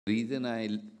The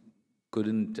reason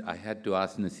couldn't, I had to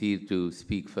ask Naseer to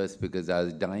speak first because I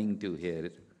was dying to hear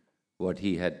what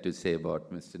he had to say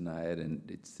about Mr. Nair, and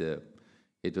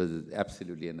it was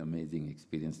absolutely an amazing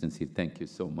experience. Naseer, thank you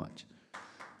so much.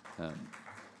 Um,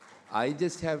 I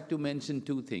just have to mention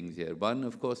two things here. One,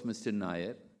 of course, Mr.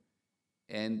 Nair.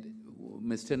 And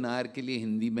mister Nair के लिए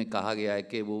हिंदी में कहा गया है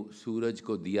कि वो सूरज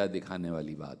को दिया दिखाने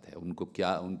वाली बात है. उनको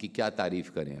क्या, उनकी क्या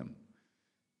तारीफ़ करें हम.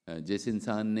 जिस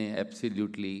इंसान ने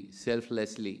एब्सोल्युटली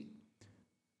सेल्फलेसली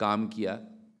काम किया,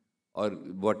 और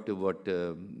what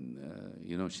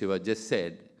you know, Shiva just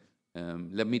said,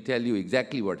 let me tell you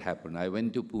exactly what happened. I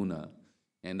went to Pune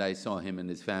and I saw him and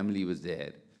his family was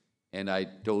there. And I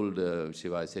told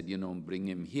Shiva, I said, you know, bring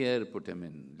him here, put him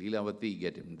in Leelavati,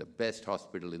 get him the best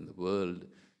hospital in the world,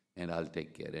 and I'll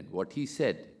take care. And what he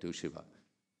said to Shiva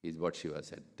is what Shiva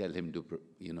said. Tell him to,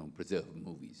 you know, preserve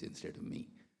movies instead of me.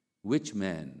 Which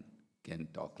man can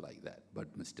talk like that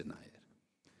but Mr. Nair?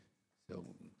 So,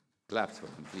 claps for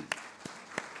him, please.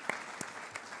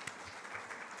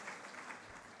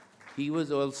 He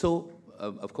was also,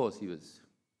 of course, he was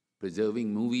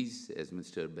preserving movies, as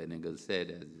Mr. Benegal said,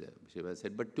 as Shiva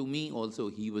said, but to me also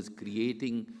he was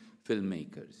creating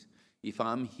filmmakers. If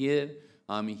I'm here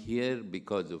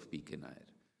because of P.K. Nair.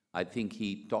 I think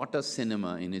he taught us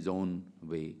cinema in his own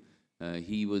way.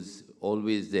 He was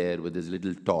always there with his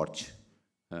little torch,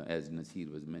 as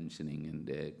Naseer was mentioning,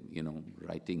 and you know,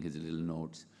 writing his little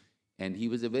notes. And he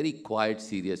was a very quiet,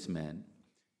 serious man.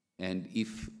 And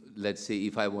if, let's say,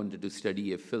 if I wanted to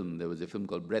study a film, there was a film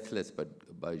called Breathless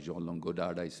by Jean-Luc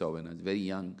Godard I saw when I was very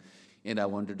young, and I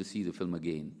wanted to see the film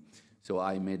again. So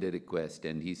I made a request,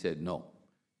 and he said no.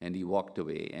 And he walked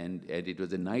away, and it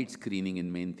was a night screening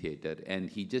in main theater, and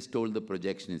he just told the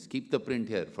projectionist, keep the print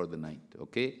here for the night,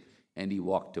 okay? And he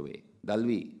walked away.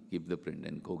 Dalvi, keep the print,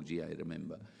 and Kokji, I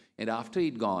remember. And after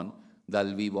he'd gone,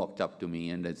 Dalvi walked up to me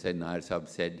and said, Nair Sahab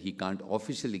said, he can't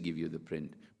officially give you the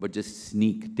print, but just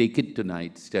sneak, take it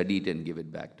tonight, study it, and give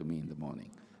it back to me in the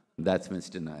morning. That's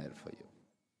Mr. Nair for you.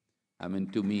 I mean,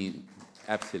 to me,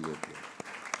 absolutely.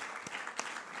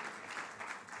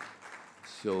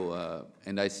 So,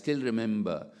 and I still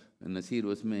remember, Naseer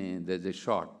usme, there's a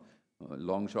shot,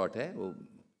 long shot hai, wo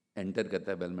enter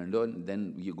karta hai Belmondo, and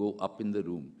then you go up in the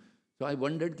room. So I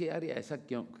wondered, कि यार ये ऐसा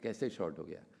क्यों, कैसे shot हो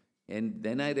गया? And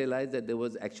then I realized that there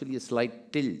was actually a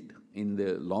slight tilt in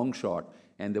the long shot,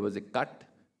 and there was a cut.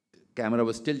 Camera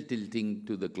was still tilting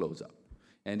to the close-up.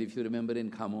 And if you remember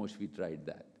in Khamosh, we tried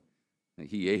that.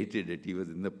 He hated it. He was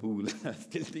in the pool,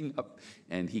 tilting up,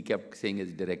 and he kept saying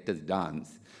his director's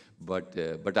dance.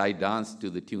 But I danced to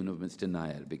the tune of Mr.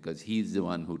 Nair because he's the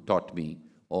one who taught me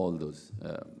all those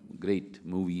great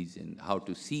movies and how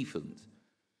to see films.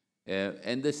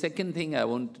 And the second thing I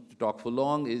want to talk for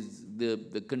long is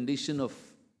the condition of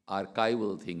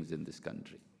archival things in this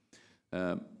country.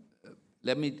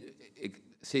 Let me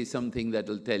say something that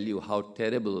will tell you how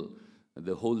terrible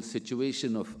the whole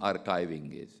situation of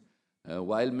archiving is.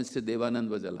 While Mr. Devanand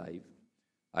was alive,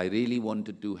 I really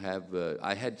wanted to have,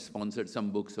 I had sponsored some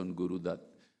books on Guru Dutt,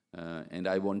 and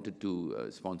I wanted to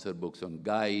sponsor books on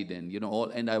Guide, and you know,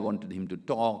 all, and I wanted him to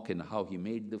talk and how he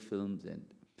made the films. And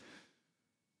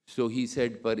so he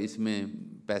said, पर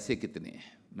इसमें पैसे कितने हैं?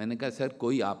 मैंने कहा sir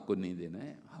कोई आपको नहीं देना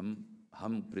है,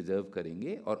 हम प्रिजर्व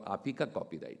करेंगे और आप ही का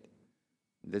कॉपीराइट.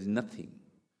 There's nothing.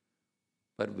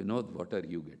 पर Vinod, what are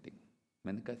you getting?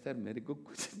 मैंने कहा सर मेरे को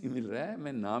कुछ नहीं मिल रहा है,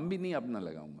 मैं नाम भी नहीं अपना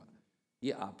लगाऊंगा,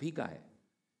 ये आप ही का है.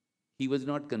 He was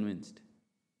not convinced.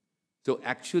 So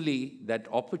actually that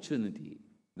opportunity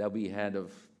that we had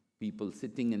of people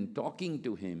sitting and talking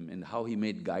to him and how he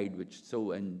made Guide, which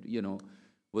so, and you know,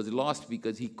 was lost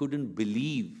because he couldn't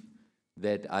believe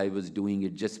that I was doing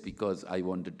it just because I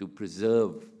wanted to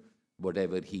preserve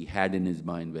whatever he had in his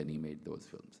mind when he made those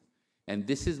films. And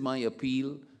this is my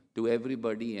appeal to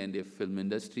everybody, and if film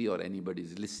industry or anybody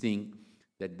is listening,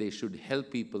 that they should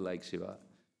help people like Shiva,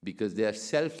 because they are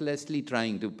selflessly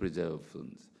trying to preserve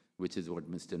films, which is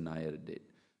what Mr. Nair did.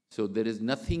 So there is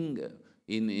nothing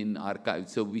in archive.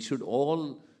 So we should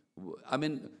all, I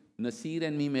mean, Naseer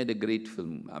and me made a great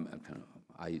film.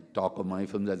 I talk of my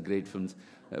films as great films,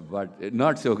 but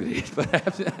not so great,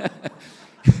 perhaps.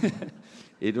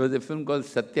 It was a film called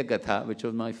Satya Katha, which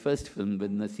was my first film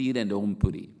with Naseer and Om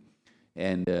Puri.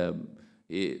 And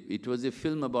it was a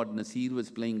film about Naseer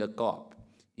was playing a cop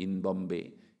in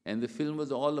Bombay. And the film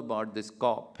was all about this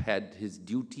cop had his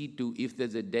duty to, if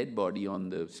there's a dead body on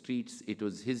the streets, it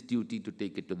was his duty to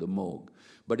take it to the morgue.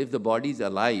 But if the body's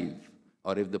alive,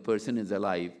 or if the person is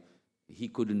alive, he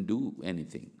couldn't do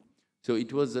anything. So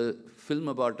it was a film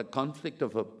about a conflict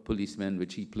of a policeman,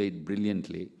 which he played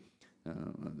brilliantly.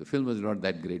 The film was not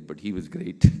that great, but he was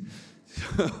great.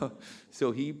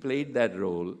 So he played that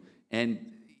role,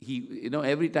 and he,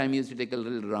 every time he used to take a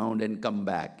little round and come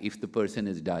back if the person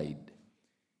has died.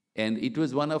 And it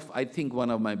was I think, one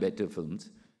of my better films,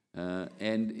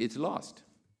 and it's lost.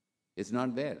 It's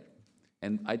not there.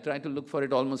 And I tried to look for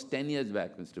it almost 10 years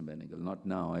back, Mr. Benegal, not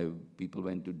now. People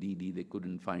went to DD, they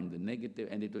couldn't find the negative,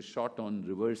 and it was shot on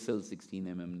reversal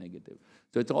 16mm negative.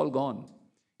 So it's all gone.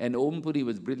 And Om Puri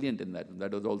was brilliant in that.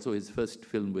 That was also his first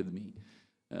film with me.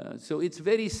 So it's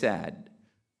very sad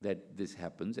that this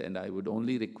happens, and I would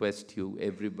only request you,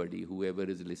 everybody, whoever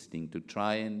is listening, to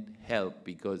try and help,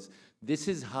 because this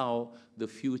is how the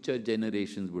future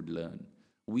generations would learn.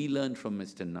 We learned from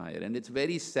Mr. Nair, and it's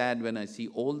very sad when I see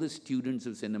all the students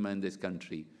of cinema in this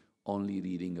country only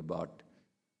reading about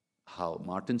how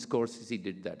Martin Scorsese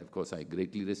did that. Of course, I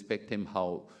greatly respect him,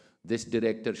 how this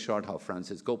director shot, how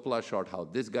Francis Coppola shot, how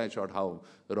this guy shot, how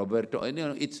Roberto,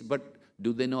 but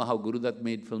do they know how Gurudutt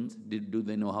made films? Do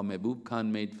they know how Mehboob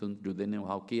Khan made films? Do they know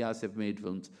how K. Asif made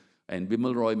films? And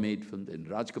Bimal Roy made films? And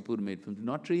Raj Kapoor made films?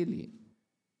 Not really.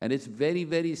 And it's very,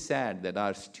 very sad that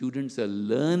our students are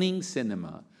learning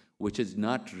cinema, which is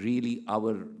not really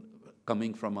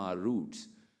coming from our roots.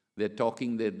 They're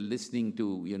listening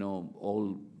to,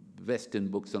 all Western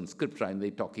books on script writing,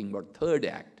 they're talking about third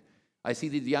act. I see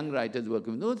these young writers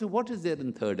working, no, so what is there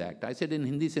in third act? I said, in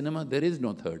Hindi cinema, there is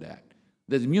no third act.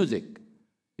 There's music,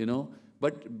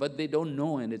 but they don't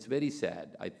know, and it's very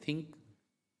sad. I think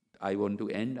I want to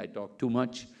end, I talk too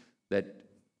much, that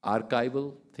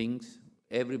archival things,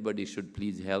 everybody should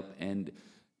please help. And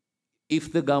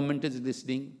if the government is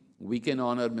listening, we can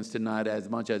honor Mr. Nair as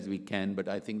much as we can, but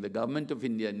I think the government of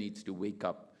India needs to wake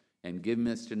up and give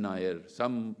Mr. Nair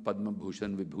some Padma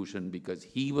Bhushan, Vibhushan, because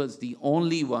he was the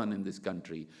only one in this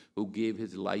country who gave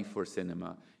his life for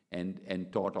cinema and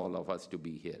taught all of us to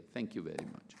be here. Thank you very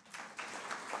much.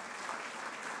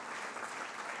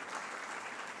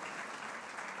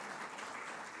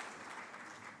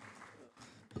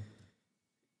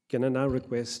 Can I now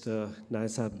request Nair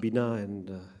Sahab Bina and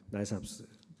Nair Sahab's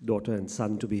daughter and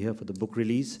son to be here for the book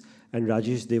release, and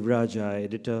Rajesh Devraj, our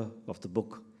editor of the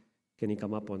book. Can he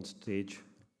come up on stage?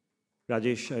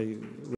 Rajesh,